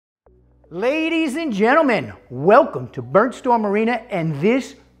Ladies and gentlemen, welcome to Burnt Store Marina and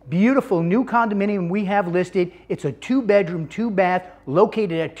this beautiful new condominium we have listed. It's a 2-bedroom, 2-bath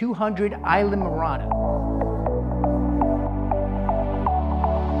located at 200 Islamorada.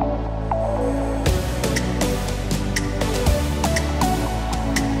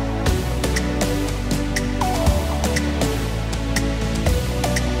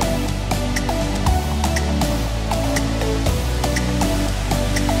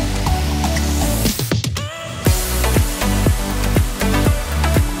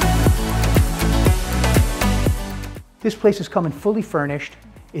 This place is coming fully furnished.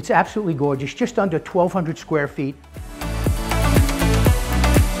 It's absolutely gorgeous, just under 1,200 square feet.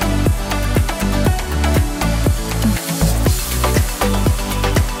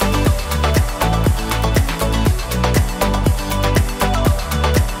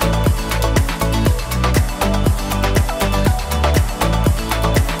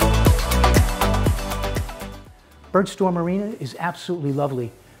 Burnt Store Marina is absolutely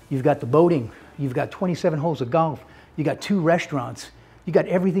lovely. You've got the boating, you've got 27 holes of golf, you got 2 restaurants. You got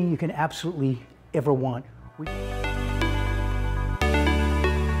everything you can absolutely ever want.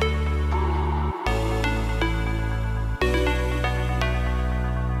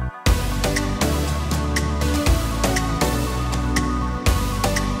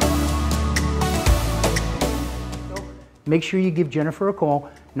 Make sure you give Jennifer a call,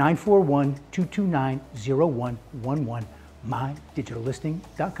 941-229-0111,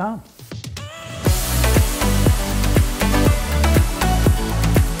 mydigitallisting.com.